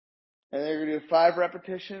And then you're going to do 5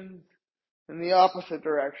 repetitions in the opposite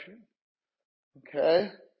direction.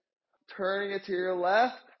 Okay? Turning it to your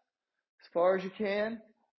left as far as you can,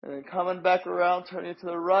 and then coming back around, turning it to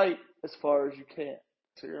the right as far as you can.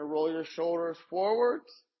 So you're going to roll your shoulders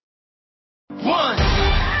forwards. One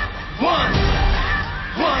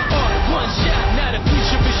shot, not a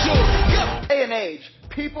future for sure. Day and age,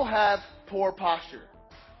 people have poor posture.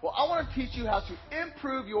 Well, I want to teach you how to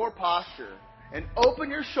improve your posture and open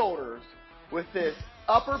your shoulders with this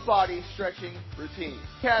upper body stretching routine.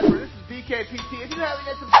 Casper, this is BKPT. If you haven't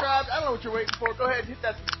yet subscribed, I don't know what you're waiting for. Go ahead and hit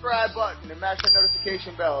that subscribe button and mash that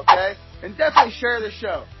notification bell, okay? And definitely share the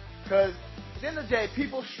show, because at the end of the day,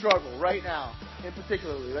 people struggle right now, in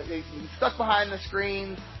particularly. Like, you're stuck behind the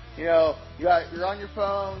screen, you're on your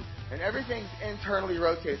phone, and everything's internally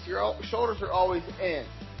rotated. So your shoulders are always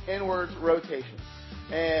inwards rotation.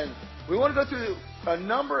 And we want to go through a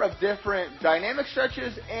number of different dynamic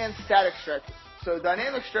stretches and static stretches. So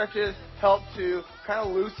dynamic stretches help to kind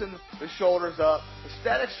of loosen the shoulders up. The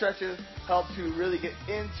static stretches help to really get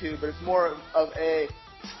into, but it's more of a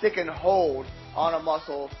stick and hold on a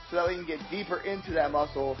muscle, so that we can get deeper into that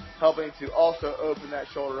muscle, helping to also open that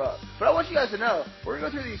shoulder up. But I want you guys to know, we're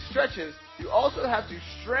going to go through these stretches. You also have to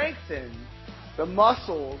strengthen the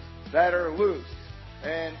muscles that are loose.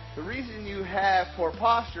 And the reason you have poor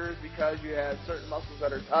posture is because you have certain muscles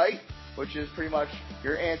that are tight, which is pretty much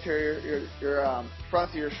your anterior, your front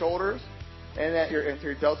of your shoulders, and that your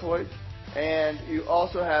anterior deltoids. And you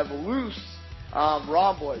also have loose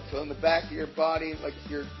rhomboids. So in the back of your body, like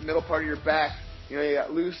your middle part of your back, you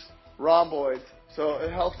got loose rhomboids. So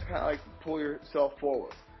it helps to kind of like pull yourself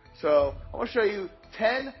forward. So I want to show you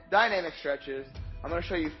 10 dynamic stretches. I'm going to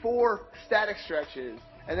show you 4 static stretches.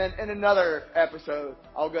 And then in another episode,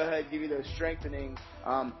 I'll go ahead and give you those strengthening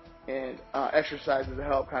and exercises to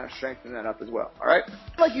help kind of strengthen that up as well. All right?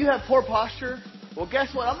 Like you have poor posture, well,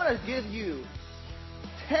 guess what? I'm going to give you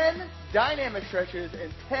 10 dynamic stretches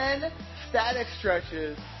and 10 static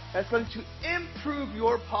stretches that's going to improve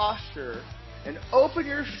your posture and open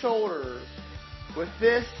your shoulders with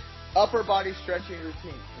this upper body stretching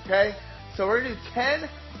routine. Okay? So we're going to do 10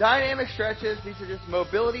 dynamic stretches. These are just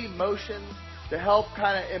mobility motions to help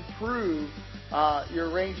kind of improve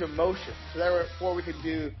your range of motion. So therefore we can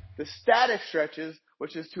do the static stretches,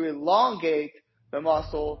 which is to elongate the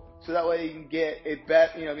muscle, so that way you can get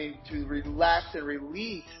to relax and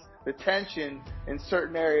release the tension in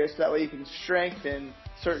certain areas, so that way you can strengthen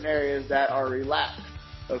certain areas that are relaxed.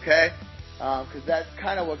 Okay? Because that's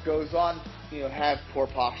kind of what goes on, have poor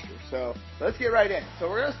posture. So let's get right in. So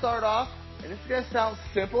we're going to start off, and it's going to sound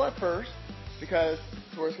simple at first, because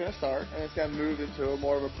that's where it's going to start, and it's going to move into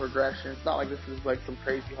more of a progression. It's not like this is like some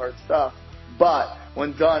crazy hard stuff, but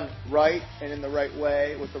when done right and in the right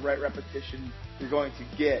way with the right repetition, you're going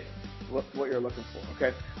to get what you're looking for.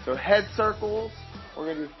 Okay, so head circles, we're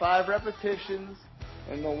going to do 5 repetitions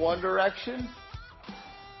in the one direction,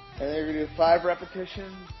 and then you're going to do 5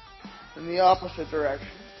 repetitions in the opposite direction.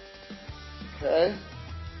 Okay,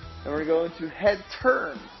 and we're going to head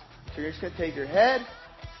turns. So you're just going to take your head,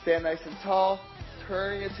 stand nice and tall,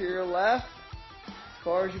 turning it to your left as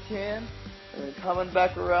far as you can, and then coming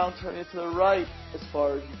back around, turning it to the right as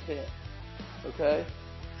far as you can. Okay?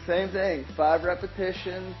 Same thing, 5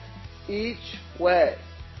 repetitions each way.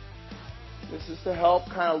 This is to help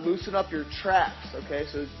kind of loosen up your traps, okay?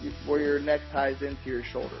 So where your neck ties into your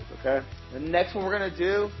shoulders, okay? The next one we're going to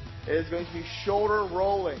do is going to be shoulder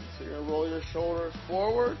rolling. So you're going to roll your shoulders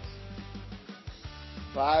forwards.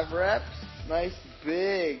 5 reps, nice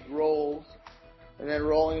big rolls, and then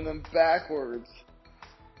rolling them backwards.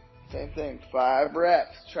 Same thing, 5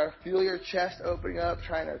 reps. Try to feel your chest opening up,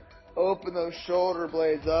 trying to open those shoulder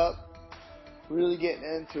blades up, really getting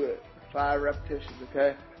into it. 5 repetitions,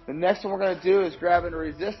 okay? The next one we're going to do is grabbing a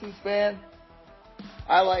resistance band.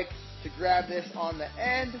 I like to grab this on the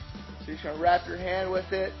end, so you're just going to wrap your hand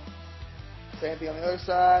with it. Same thing on the other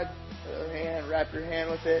side, the other hand, wrap your hand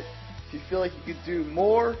with it. If you feel like you could do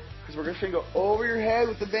more, because we're just going to go over your head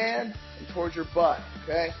with the band and towards your butt,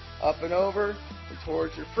 okay? Up and over and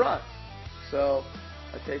towards your front. So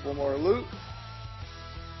I take one more loop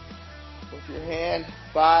with your hand,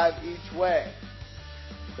 5 each way.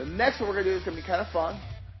 The next one we're going to do is going to be kind of fun.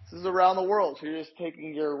 This is around the world. So you're just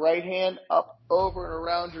taking your right hand up, over, and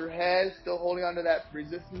around your head, still holding onto that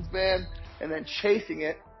resistance band, and then chasing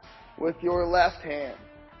it with your left hand.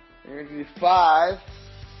 And you're going to do 5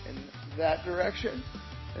 in that direction.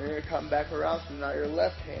 And you're going to come back around, so now your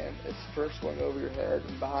left hand is first going over your head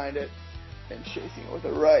and behind it and chasing it with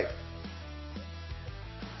the right.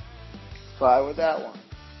 5 with that one.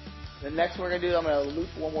 The next one we're going to do, I'm going to loop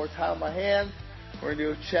one more time with my hands. We're going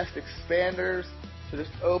to do chest expanders. So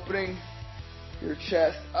just opening your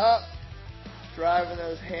chest up, driving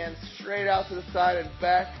those hands straight out to the side and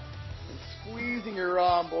back, and squeezing your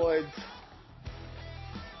rhomboids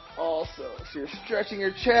also. So you're stretching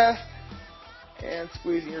your chest and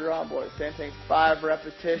squeezing your rhomboids. Same thing, 5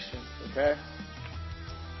 repetitions, okay?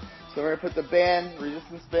 So we're going to put the band,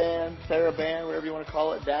 resistance band, TheraBand, whatever you want to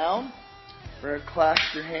call it, down. We're going to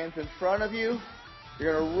clasp your hands in front of you.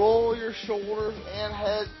 You're going to roll your shoulders and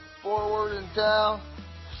head forward and down,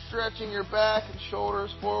 stretching your back and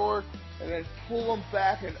shoulders forward, and then pull them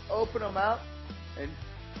back and open them out, and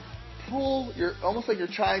almost like you're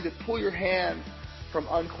trying to pull your hands from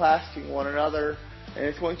unclasping one another, and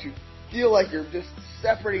it's going to feel like you're just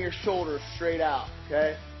separating your shoulders straight out,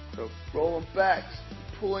 okay? So roll them back,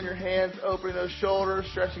 pulling your hands, opening those shoulders,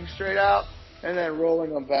 stretching straight out, and then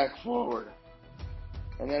rolling them back forward.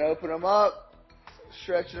 And then open them up,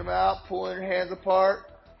 stretching them out, pulling your hands apart.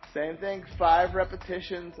 Same thing, 5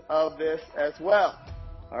 repetitions of this as well.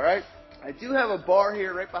 All right? I do have a bar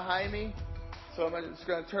here right behind me, so I'm just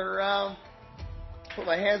going to turn around, put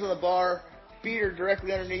my hands on the bar, feet are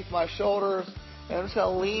directly underneath my shoulders, and I'm just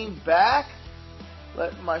going to lean back,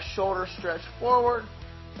 let my shoulders stretch forward,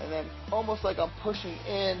 and then almost like I'm pushing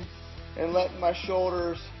in and letting my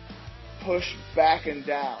shoulders push back and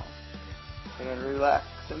down. And then relax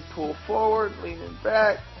and pull forward, leaning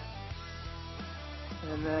back,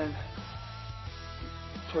 and then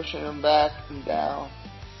pushing them back and down.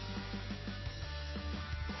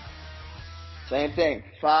 Same thing,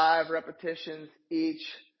 5 repetitions each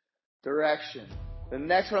direction. The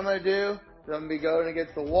next one I'm going to do is I'm going to be going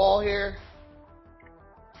against the wall here.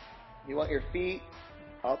 You want your feet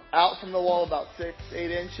out from the wall about 6-8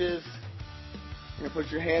 inches. You're going to put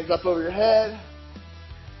your hands up over your head.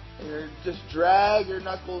 And you're just drag your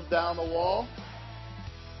knuckles down the wall.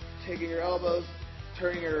 Taking your elbows,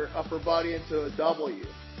 turning your upper body into a W.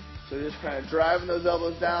 So just kind of driving those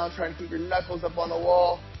elbows down, trying to keep your knuckles up on the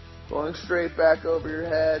wall, going straight back over your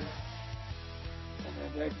head.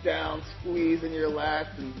 And then neck down, squeezing your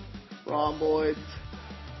lats and rhomboids.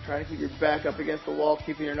 Trying to keep your back up against the wall,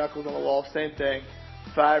 keeping your knuckles on the wall. Same thing,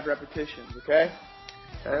 5 repetitions, okay?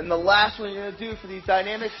 And then the last one you're going to do for these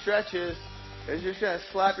dynamic stretches is you're just going to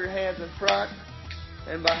slap your hands in front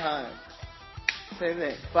and behind. Same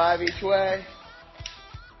thing, 5 each way.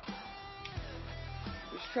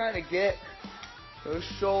 Just trying to get those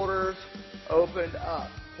shoulders opened up,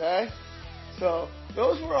 okay? So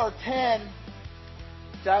those were our 10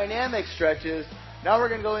 dynamic stretches. Now we're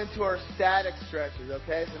going to go into our static stretches,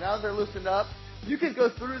 okay? So now that they're loosened up, you can go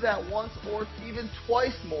through that once or even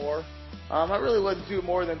twice more. I really wouldn't do it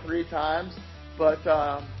more than 3 times, but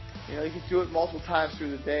you can do it multiple times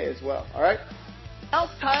through the day as well, all right? Now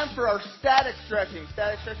it's time for our static stretching.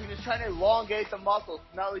 Static stretching is trying to elongate the muscles.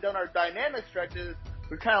 Now that we've done our dynamic stretches,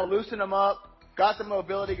 we've kind of loosened them up, got the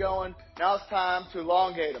mobility going. Now it's time to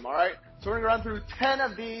elongate them, all right? So we're going to run through 10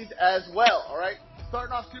 of these as well, all right?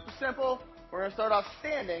 Starting off super simple. We're going to start off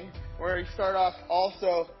standing. We're going to start off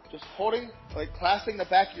also just holding, like clasping the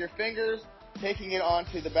back of your fingers, taking it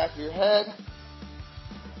onto the back of your head,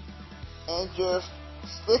 and just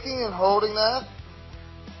sticking and holding that.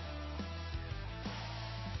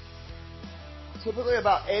 Typically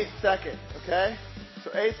about 8 seconds, okay?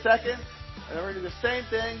 So 8 seconds, and then we're going to do the same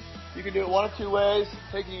thing. You can do it one of 2 ways,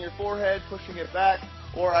 taking your forehead, pushing it back,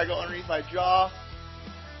 or I go underneath my jaw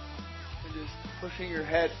and just pushing your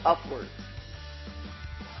head upwards.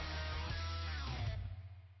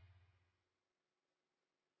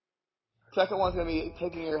 Second one's going to be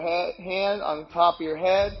taking your hand on top of your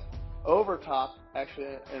head, over top, actually,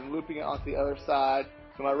 and looping it onto the other side.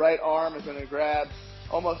 So my right arm is going to grab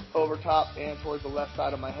almost over top and towards the left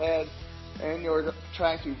side of my head. And you're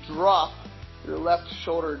trying to drop your left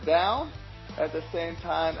shoulder down at the same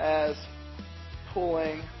time as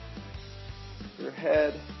pulling your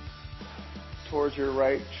head towards your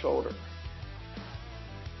right shoulder.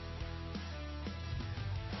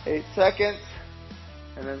 8 seconds.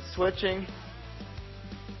 And then switching.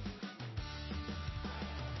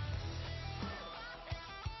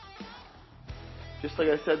 Just like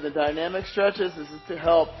I said, the dynamic stretches, this is to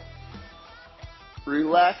help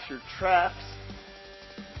relax your traps.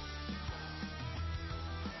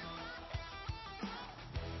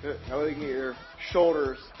 Good. Now we can get your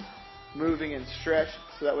shoulders moving and stretched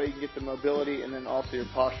so that way you can get the mobility and then also your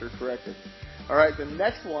posture corrected. All right, the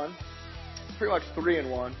next one, it's pretty much 3 in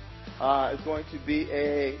 1. Is going to be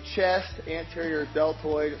a chest anterior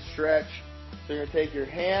deltoid stretch. So you're going to take your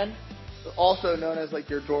hand, also known as like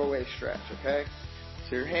your doorway stretch, okay?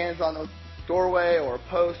 So your hands on the doorway or a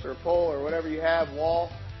post or a pole or whatever you have,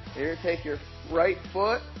 wall, You're going to take your right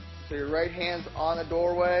foot, so your right hand's on the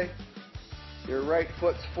doorway, your right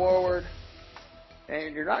foot's forward,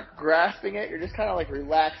 and you're not grasping it, you're just kind of like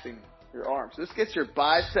relaxing your arms. So this gets your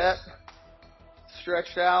bicep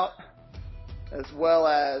stretched out, as well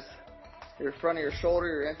as your front of your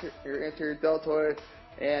shoulder, your anterior deltoid,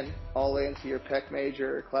 and all the way into your pec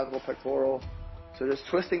major, clavicle pectoral. So just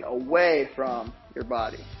twisting away from your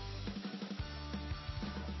body.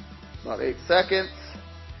 About 8 seconds.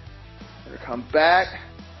 We're going to come back.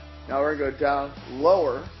 Now we're going to go down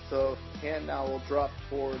lower. So hand now will drop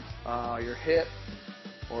towards your hip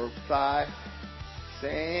or thigh.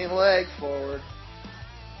 Same leg forward.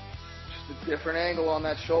 Just a different angle on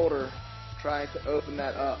that shoulder, trying to open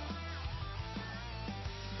that up.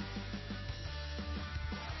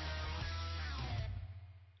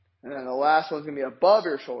 And then the last one's going to be above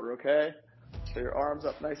your shoulder, okay? So your arms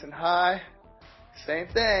up nice and high. Same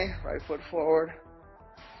thing, right foot forward.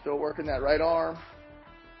 Still working that right arm.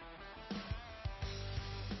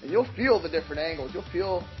 And you'll feel the different angles. You'll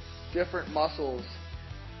feel different muscles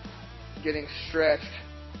getting stretched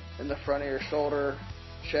in the front of your shoulder,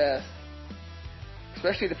 chest,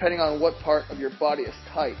 especially depending on what part of your body is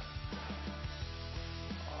tight.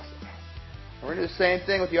 Awesome. And we're going to do the same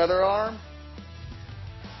thing with the other arm.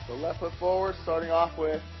 So left foot forward, starting off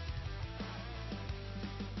with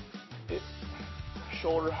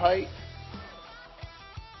shoulder height.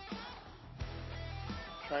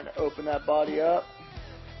 Trying to open that body up.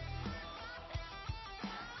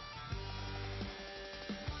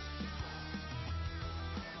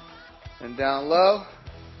 And down low.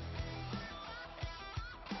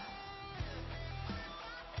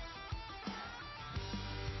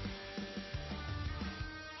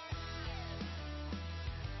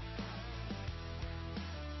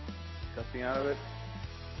 Stepping out of it.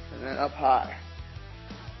 And then up high.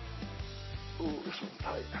 Ooh, this one's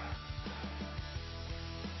tight.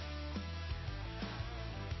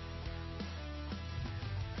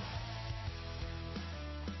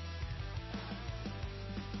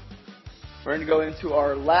 We're going to go into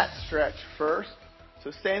our lat stretch first.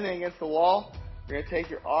 So standing against the wall, you're going to take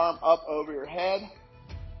your arm up over your head,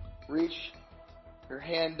 reach your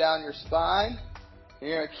hand down your spine, and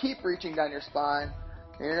you're going to keep reaching down your spine,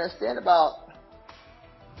 and you're going to stand about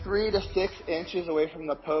 3 to 6 inches away from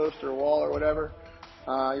the post or wall or whatever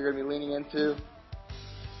you're going to be leaning into.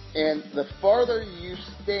 And the farther you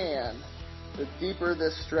stand, the deeper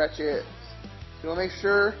this stretch is. So you want to make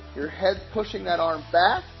sure your head's pushing that arm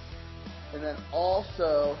back, and then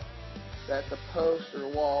also that the post or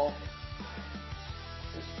wall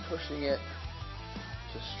is pushing it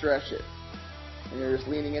to stretch it. And you're just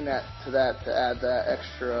leaning in to add that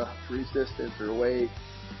extra resistance or weight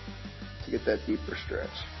to get that deeper stretch.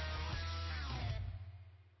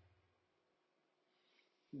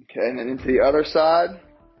 Okay, and then into the other side.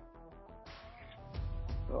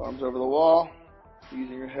 So arms over the wall,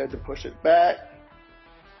 using your head to push it back.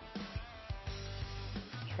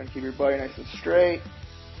 Trying to keep your body nice and straight,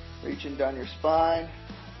 reaching down your spine,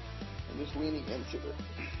 and just leaning into it.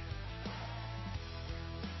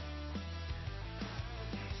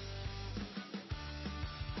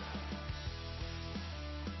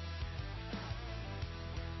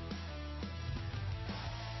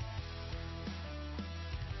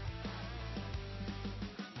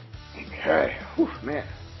 Okay, whew, man,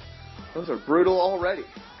 those are brutal already,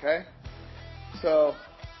 okay? So,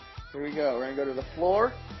 here we go. We're going to go to the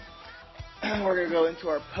floor. We're going to go into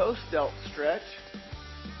our post-delt stretch.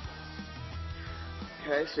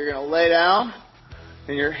 Okay, so you're going to lay down,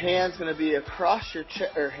 and your hand's going to be across your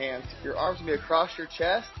chest, your arms going to be across your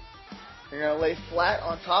chest. You're going to lay flat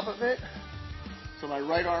on top of it. So my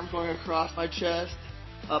right arm going across my chest,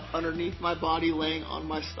 up underneath my body, laying on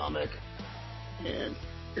my stomach, and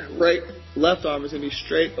your left arm is going to be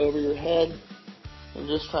straight over your head, and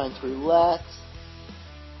just trying to relax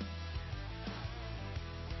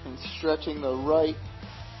and stretching the right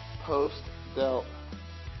post delt.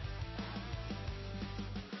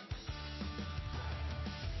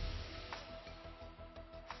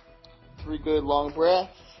 Three good long breaths.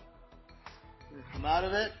 You're going to come out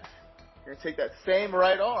of it. You're going to take that same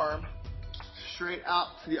right arm straight out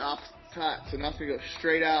to the opposite side. So now it's going to go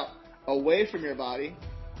straight out away from your body.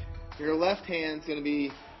 Your left hand's going to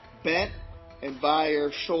be bent and by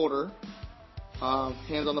your shoulder,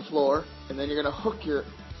 hands on the floor, and then you're going to hook your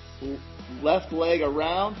left leg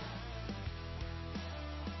around,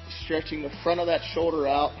 stretching the front of that shoulder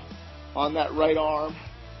out on that right arm,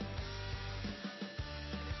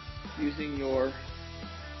 using your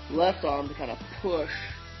left arm to kind of push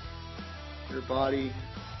your body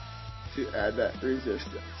to add that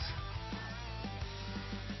resistance.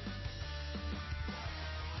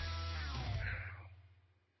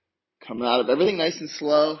 Coming out of everything nice and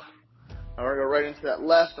slow. Now we're going to go right into that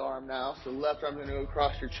left arm now. So the left arm's going to go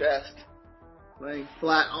across your chest, laying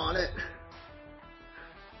flat on it.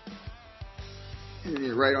 And then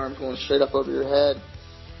your right arm's going straight up over your head.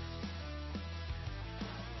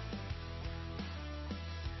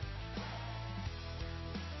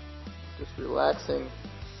 Just relaxing,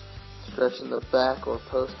 stretching the back or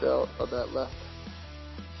post out of that left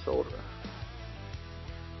shoulder.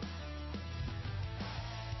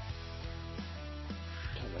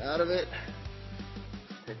 Coming out of it,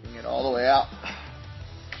 taking it all the way out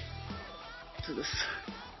to this,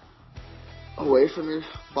 away from your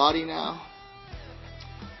body now.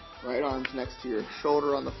 Right arm's next to your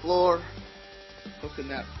shoulder on the floor, hooking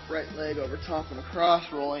that right leg over top and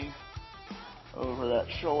across, rolling over that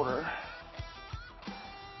shoulder.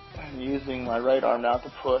 I'm using my right arm now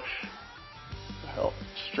to push to help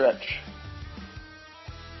stretch.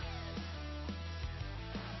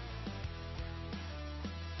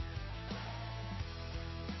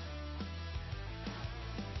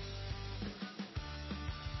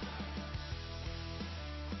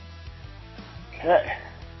 Okay.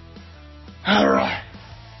 All right.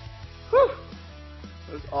 Whew.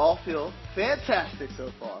 Those all feel fantastic so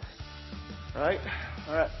far. Right?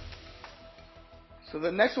 All right. So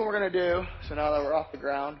the next one we're going to do, so now that we're off the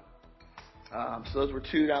ground, so those were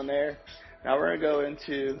 2 down there. Now we're going to go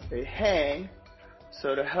into a hang.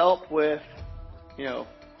 So to help with,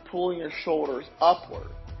 pulling your shoulders upward.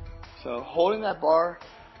 So holding that bar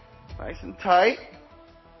nice and tight,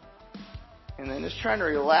 and then just trying to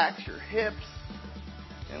relax your hips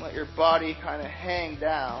and let your body kind of hang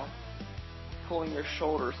down, pulling your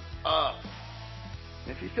shoulders up.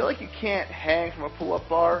 And if you feel like you can't hang from a pull-up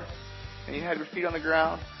bar and you have your feet on the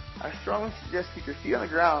ground, I strongly suggest keep your feet on the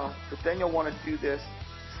ground, but then you'll want to do this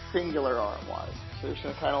singular arm-wise. So you're just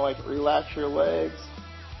going to kind of like relax your legs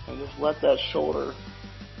and just let that shoulder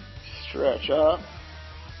stretch up.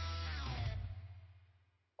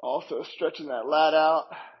 Also stretching that lat out.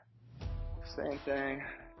 Same thing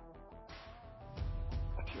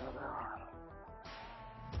with your other arm.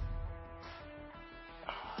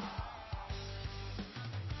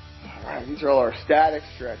 All right, these are all our static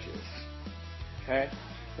stretches. Okay,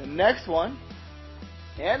 the next one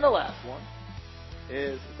and the last one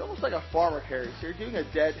is, it's almost like a farmer carry. So you're doing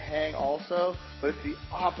a dead hang also, but it's the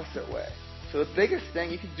opposite way. So the biggest thing,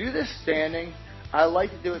 you can do this standing. I like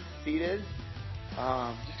to do it seated,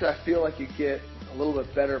 just because I feel like you get a little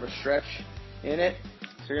bit better of a stretch in it.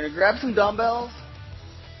 So you're going to grab some dumbbells.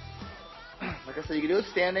 Like I said, you can do it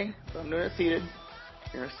standing, so I'm doing it seated.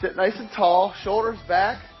 You're going to sit nice and tall, shoulders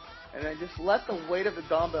back, and then just let the weight of the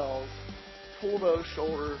dumbbells pull those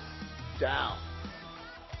shoulders down.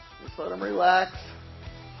 Just let them relax.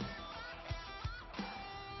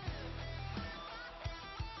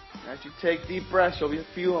 As you take deep breaths, you'll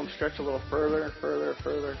feel them stretch a little further and further and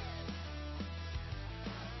further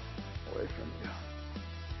away from you.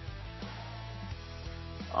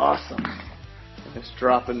 Awesome. And just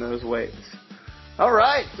dropping those weights. All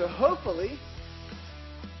right, so hopefully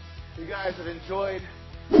you guys have enjoyed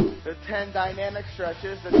the 10 dynamic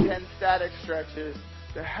stretches, the 10 static stretches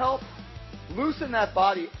to help loosen that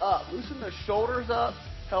body up, loosen the shoulders up,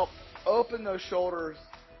 help open those shoulders,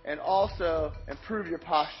 and also improve your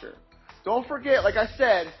posture. Don't forget, like I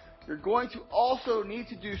said, you're going to also need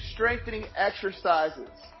to do strengthening exercises,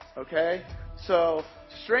 okay? So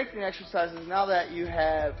strengthening exercises, now that you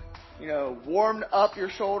have, warmed up your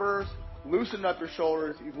shoulders, loosened up your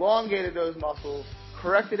shoulders, elongated those muscles,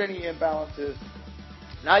 corrected any imbalances,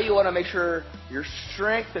 now you want to make sure you're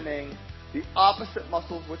strengthening the opposite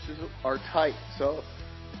muscles, which are tight. So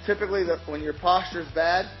typically when your posture is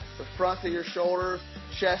bad, the fronts of your shoulders,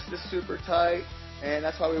 chest is super tight, and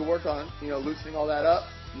that's why we work on, loosening all that up.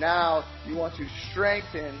 Now you want to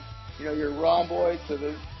strengthen, your rhomboids, so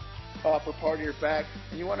the upper part of your back,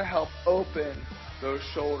 and you want to help open those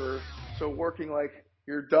shoulders. So working like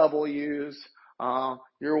your W's,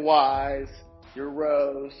 your Y's, your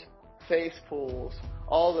rows, face pulls,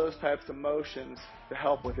 all those types of motions to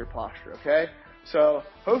help with your posture, okay? So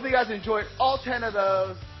hopefully you guys enjoyed all 10 of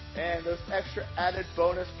those and those extra added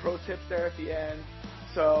bonus pro tips there at the end.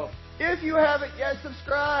 So if you haven't yet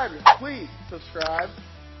subscribed, please subscribe.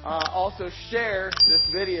 Also share this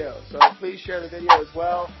video. So please share the video as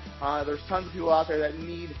well. There's tons of people out there that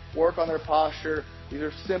need work on their posture. These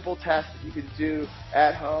are simple tests that you can do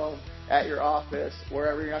at home, at your office,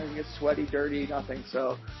 wherever. You're not going to get sweaty, dirty, nothing.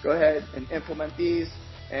 So go ahead and implement these,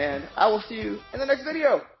 and I will see you in the next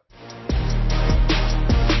video.